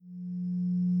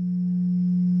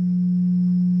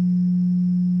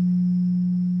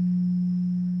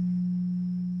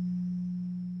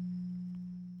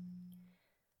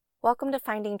Welcome to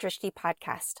Finding Drishti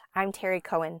podcast. I'm Terry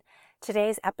Cohen.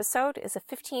 Today's episode is a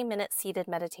 15-minute seated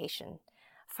meditation.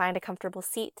 Find a comfortable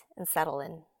seat and settle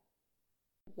in.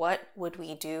 What would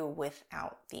we do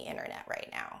without the internet right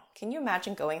now? Can you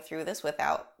imagine going through this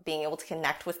without being able to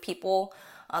connect with people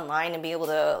online and be able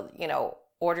to,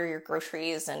 order your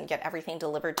groceries and get everything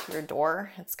delivered to your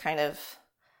door? It's kind of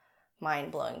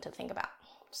mind-blowing to think about.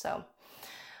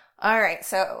 All right,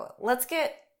 so let's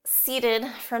get seated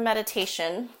for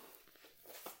meditation.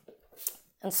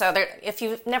 And so if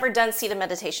you've never done seated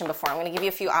meditation before, I'm going to give you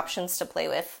a few options to play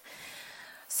with.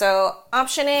 So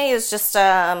option A is just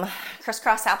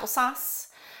crisscross applesauce.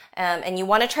 And you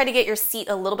want to try to get your seat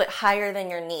a little bit higher than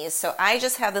your knees. So I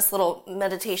just have this little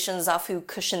meditation zafu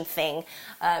cushion thing.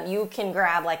 You can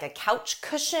grab like a couch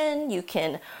cushion. You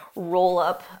can roll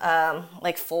up,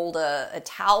 fold a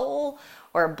towel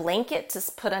or a blanket to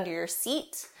put under your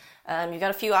seat. You've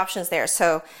got a few options there.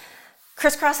 So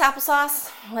crisscross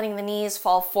applesauce, letting the knees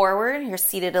fall forward. You're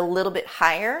seated a little bit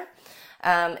higher.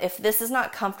 If this is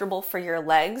not comfortable for your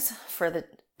legs for the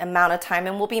amount of time,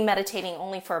 and we'll be meditating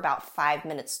only for about 5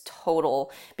 minutes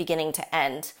total, beginning to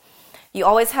end, you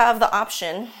always have the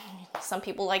option. Some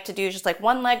people like to do just like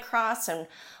one leg cross and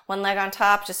one leg on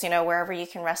top, just, wherever you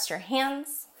can rest your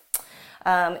hands.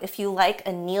 If you like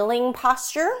a kneeling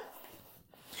posture,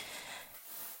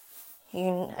 you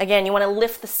want to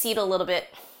lift the seat a little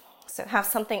bit. So have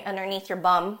something underneath your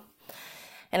bum.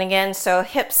 And again, so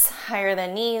hips higher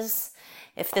than knees.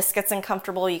 If this gets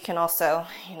uncomfortable, you can also,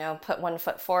 put one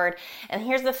foot forward. And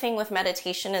here's the thing with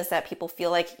meditation is that people feel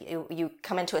like you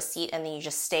come into a seat and then you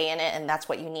just stay in it and that's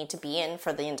what you need to be in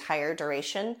for the entire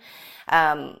duration.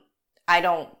 I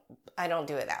don't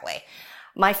do it that way.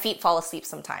 My feet fall asleep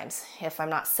sometimes if I'm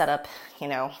not set up,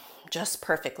 just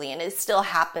perfectly. And it still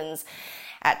happens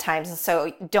at times. And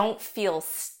so don't feel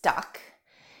stuck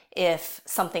if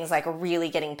something's like really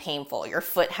getting painful. Your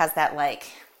foot has that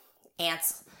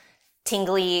ants,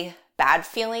 tingly, bad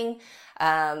feeling.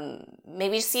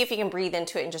 Maybe see if you can breathe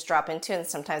into it and just drop into it. And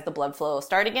sometimes the blood flow will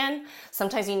start again.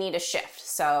 Sometimes you need a shift.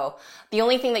 So the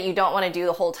only thing that you don't want to do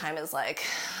the whole time is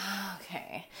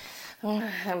okay,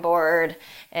 I'm bored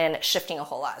and shifting a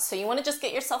whole lot. So you want to just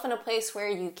get yourself in a place where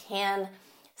you can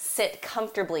sit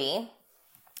comfortably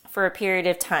for a period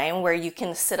of time where you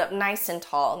can sit up nice and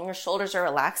tall and your shoulders are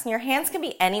relaxed and your hands can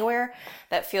be anywhere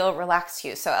that feel relaxed to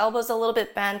you. So elbows a little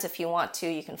bit bent. If you want to,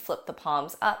 you can flip the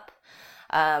palms up.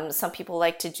 Some people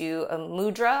like to do a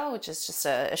mudra, which is just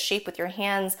a shape with your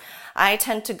hands. I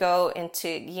tend to go into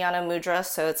Jnana mudra.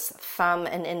 So it's thumb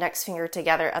and index finger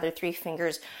together, other 3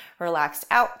 fingers relaxed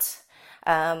out.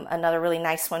 Another really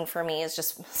nice one for me is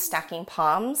just stacking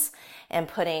palms and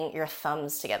putting your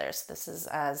thumbs together. So this is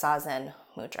Zazen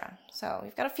Mudra. So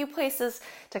we've got a few places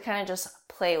to kind of just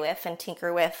play with and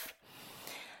tinker with.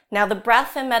 Now the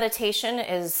breath in meditation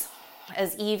is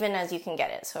as even as you can get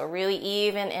it. So really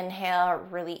even inhale,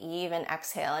 really even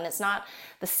exhale. And it's not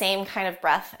the same kind of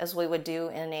breath as we would do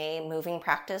in a moving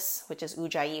practice, which is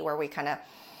Ujjayi, where we kind of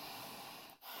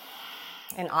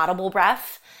an audible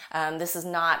breath. This is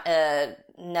not a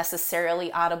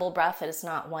necessarily audible breath. It is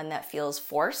not one that feels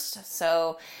forced.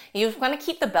 So you want to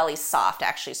keep the belly soft,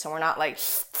 actually. So we're not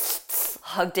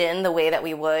hugged in the way that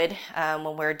we would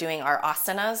when we're doing our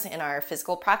asanas in our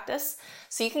physical practice.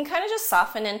 So you can kind of just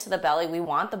soften into the belly. We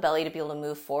want the belly to be able to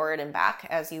move forward and back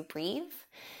as you breathe.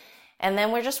 And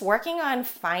then we're just working on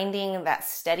finding that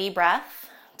steady breath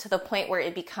to the point where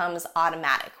it becomes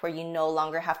automatic, where you no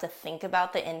longer have to think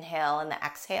about the inhale and the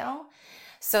exhale,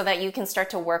 so that you can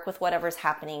start to work with whatever's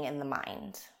happening in the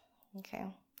mind. Okay.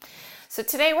 So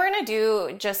today we're going to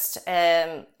do just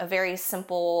a very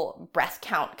simple breath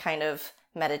count kind of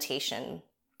meditation.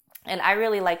 And I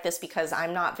really like this because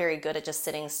I'm not very good at just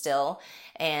sitting still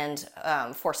and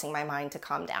forcing my mind to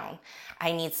calm down.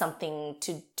 I need something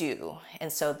to do.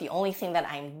 And so the only thing that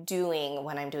I'm doing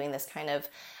when I'm doing this kind of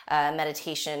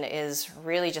meditation is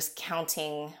really just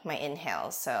counting my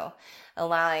inhales. So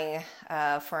allowing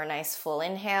for a nice full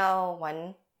inhale.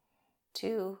 1,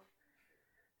 2,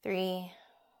 3,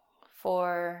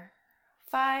 4,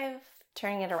 5.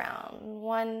 Turning it around.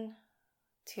 1,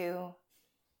 2,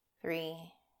 3,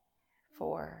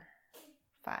 4,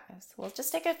 5. So we'll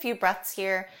just take a few breaths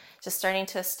here, just starting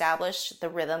to establish the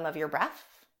rhythm of your breath.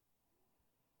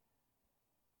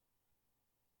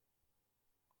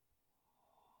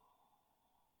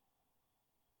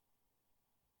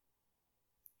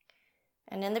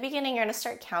 And in the beginning, you're going to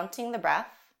start counting the breath,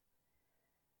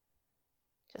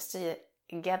 just to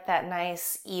get that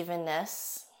nice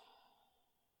evenness.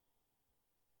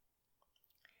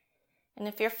 And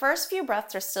if your first few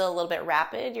breaths are still a little bit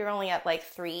rapid, you're only at like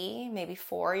 3, maybe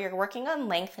 4, you're working on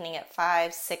lengthening at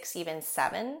 5, 6, even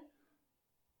 7.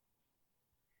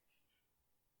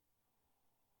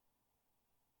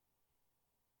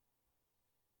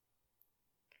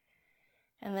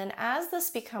 And then as this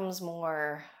becomes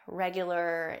more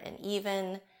regular and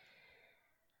even,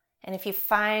 and if you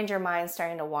find your mind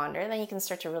starting to wander, then you can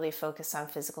start to really focus on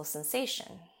physical sensation,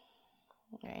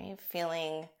 right?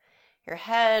 Feeling your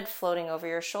head floating over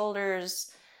your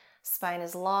shoulders, spine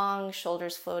is long,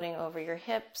 shoulders floating over your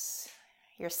hips,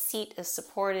 your seat is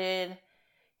supported,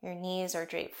 your knees are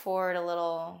draped forward a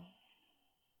little.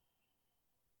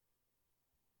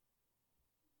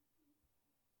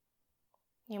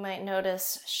 You might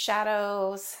notice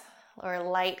shadows or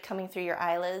light coming through your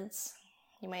eyelids.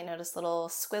 You might notice little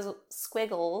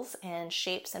squiggles and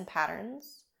shapes and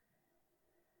patterns.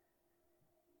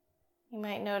 You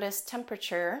might notice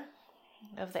temperature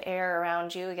of the air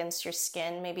around you against your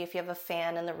skin. Maybe if you have a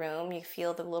fan in the room, you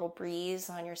feel the little breeze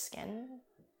on your skin.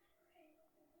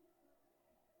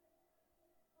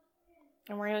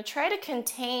 And we're going to try to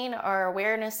contain our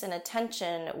awareness and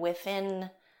attention within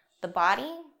the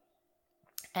body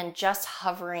and just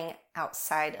hovering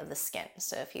outside of the skin.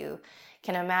 So if you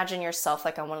can imagine yourself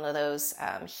like on one of those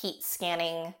heat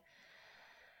scanning,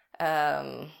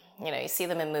 you see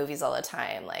them in movies all the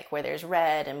time, like where there's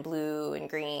red and blue and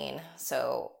green.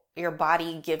 So your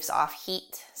body gives off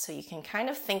heat. So you can kind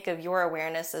of think of your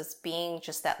awareness as being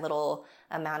just that little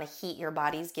amount of heat your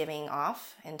body's giving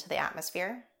off into the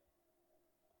atmosphere.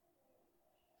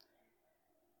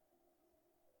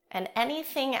 And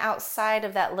anything outside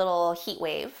of that little heat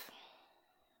wave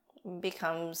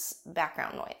becomes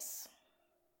background noise.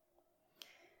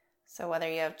 So whether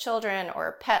you have children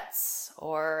or pets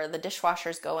or the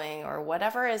dishwasher's going or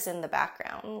whatever is in the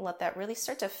background, let that really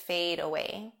start to fade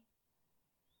away.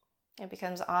 It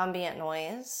becomes ambient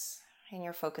noise, and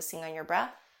you're focusing on your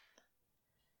breath,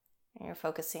 and you're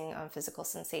focusing on physical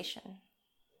sensation.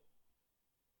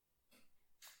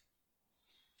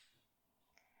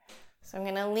 So I'm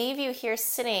going to leave you here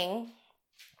sitting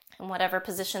in whatever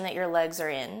position that your legs are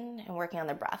in and working on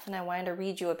the breath. And I wanted to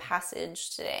read you a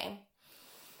passage today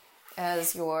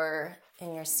as you're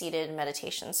in your seated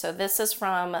meditation. So this is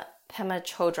from Pema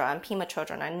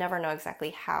Chodron. I never know exactly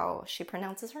how she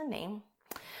pronounces her name.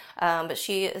 But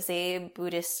she is a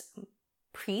Buddhist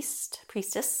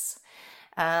priestess.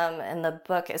 And the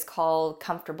book is called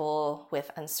Comfortable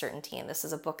with Uncertainty. And this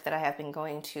is a book that I have been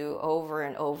going to over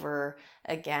and over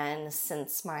again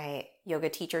since my yoga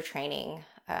teacher training,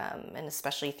 and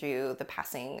especially through the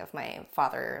passing of my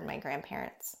father and my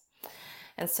grandparents.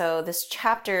 And so this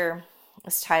chapter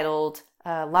is titled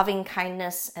Loving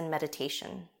Kindness and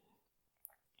Meditation.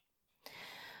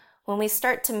 When we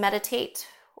start to meditate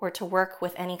or to work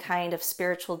with any kind of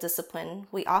spiritual discipline,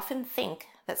 we often think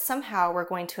that somehow we're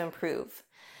going to improve,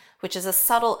 which is a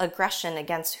subtle aggression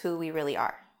against who we really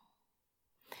are.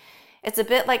 It's a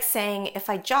bit like saying, if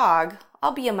I jog,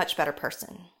 I'll be a much better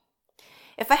person.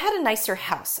 If I had a nicer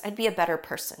house, I'd be a better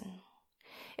person.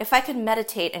 If I could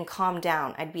meditate and calm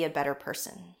down, I'd be a better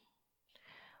person.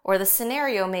 Or the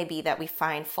scenario may be that we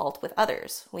find fault with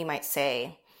others. We might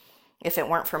say, if it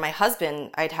weren't for my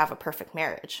husband, I'd have a perfect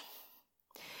marriage.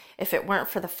 If it weren't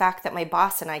for the fact that my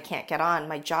boss and I can't get on,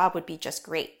 my job would be just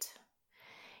great.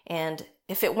 And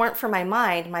if it weren't for my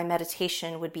mind, my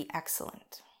meditation would be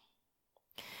excellent.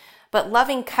 But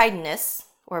loving kindness,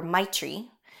 or maitri,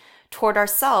 toward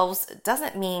ourselves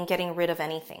doesn't mean getting rid of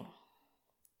anything.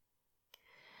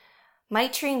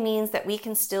 Maitri means that we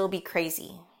can still be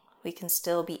crazy, we can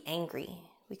still be angry,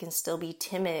 we can still be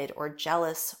timid or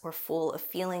jealous or full of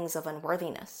feelings of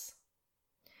unworthiness.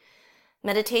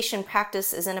 Meditation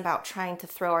practice isn't about trying to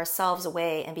throw ourselves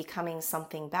away and becoming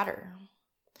something better.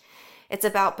 It's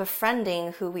about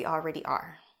befriending who we already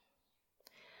are.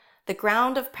 The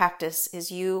ground of practice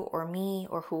is you or me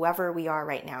or whoever we are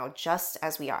right now, just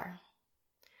as we are.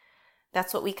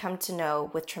 That's what we come to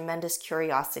know with tremendous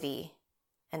curiosity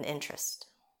and interest.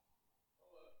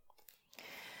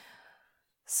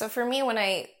 So for me, when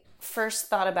I first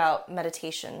thought about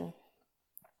meditation,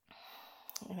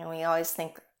 we always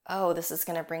think, oh, this is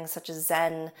going to bring such a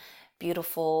zen,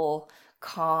 beautiful,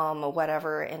 calm,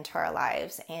 whatever into our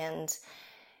lives. And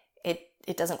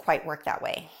it doesn't quite work that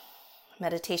way.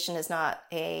 Meditation is not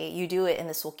you do it and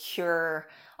this will cure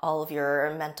all of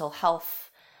your mental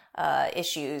health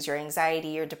issues, your anxiety,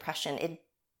 your depression. It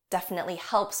definitely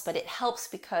helps, but it helps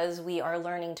because we are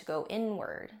learning to go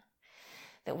inward,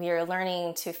 that we are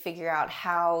learning to figure out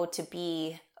how to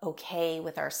be okay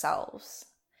with ourselves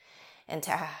and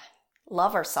to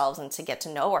love ourselves and to get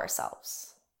to know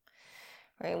ourselves,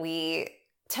 right? We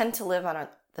tend to live on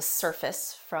the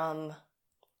surface from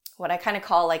what I kind of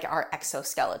call like our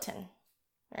exoskeleton,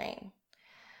 right?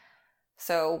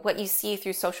 So what you see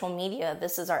through social media,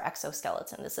 this is our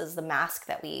exoskeleton. This is the mask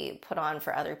that we put on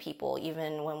for other people,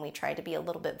 even when we try to be a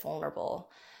little bit vulnerable.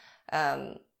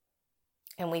 And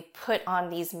we put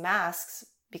on these masks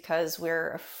because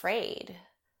we're afraid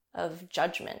of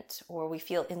judgment or we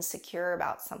feel insecure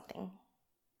about something.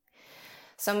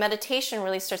 So meditation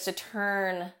really starts to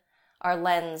turn our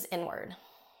lens inward.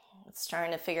 It's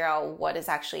trying to figure out what is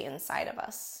actually inside of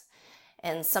us.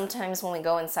 And sometimes when we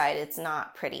go inside, it's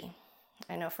not pretty.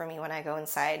 I know for me, when I go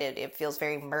inside, it feels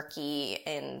very murky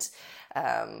and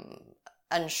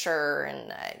unsure,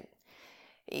 and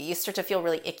you start to feel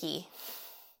really icky.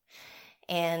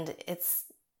 And it's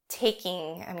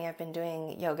I've been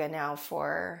doing yoga now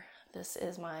this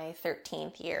is my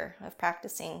 13th year of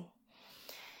practicing.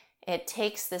 It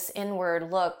takes this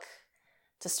inward look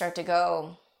to start to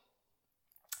go,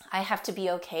 I have to be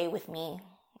okay with me.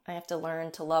 I have to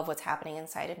learn to love what's happening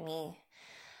inside of me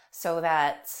so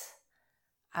that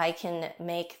I can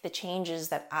make the changes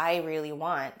that I really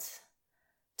want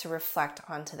to reflect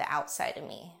onto the outside of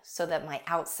me, so that my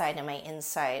outside and my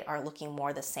inside are looking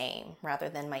more the same, rather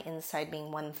than my inside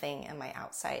being one thing and my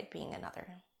outside being another.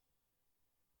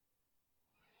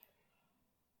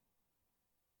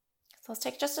 So let's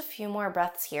take just a few more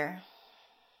breaths here.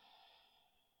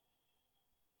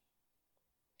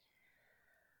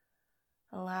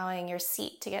 Allowing your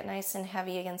seat to get nice and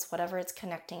heavy against whatever it's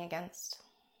connecting against.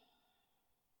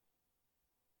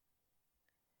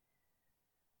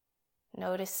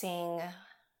 Noticing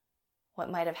what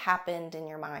might have happened in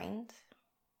your mind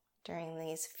during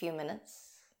these few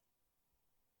minutes.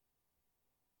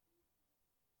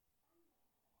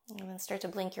 And then start to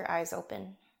blink your eyes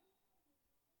open.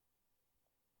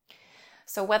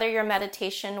 So whether your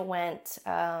meditation went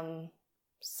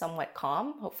somewhat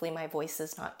calm, hopefully my voice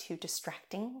is not too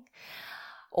distracting,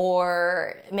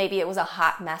 or maybe it was a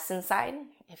hot mess inside.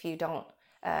 If you don't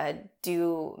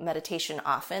do meditation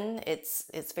often,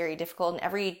 it's very difficult, and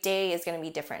every day is going to be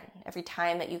different. Every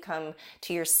time that you come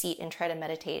to your seat and try to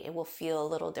meditate, it will feel a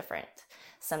little different.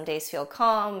 Some days feel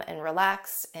calm and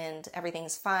relaxed and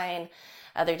everything's fine.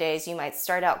 Other days you might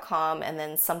start out calm and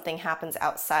then something happens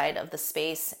outside of the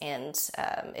space and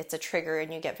it's a trigger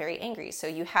and you get very angry. So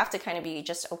you have to kind of be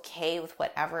just okay with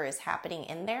whatever is happening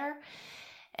in there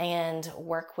and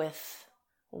work with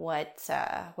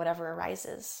whatever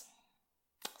arises.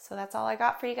 So that's all I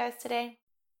got for you guys today.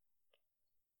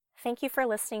 Thank you for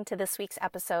listening to this week's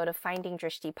episode of Finding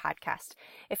Drishti podcast.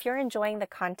 If you're enjoying the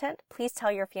content, please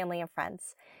tell your family and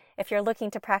friends. If you're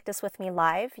looking to practice with me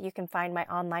live, you can find my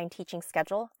online teaching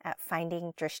schedule at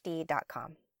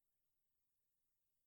findingdrishti.com.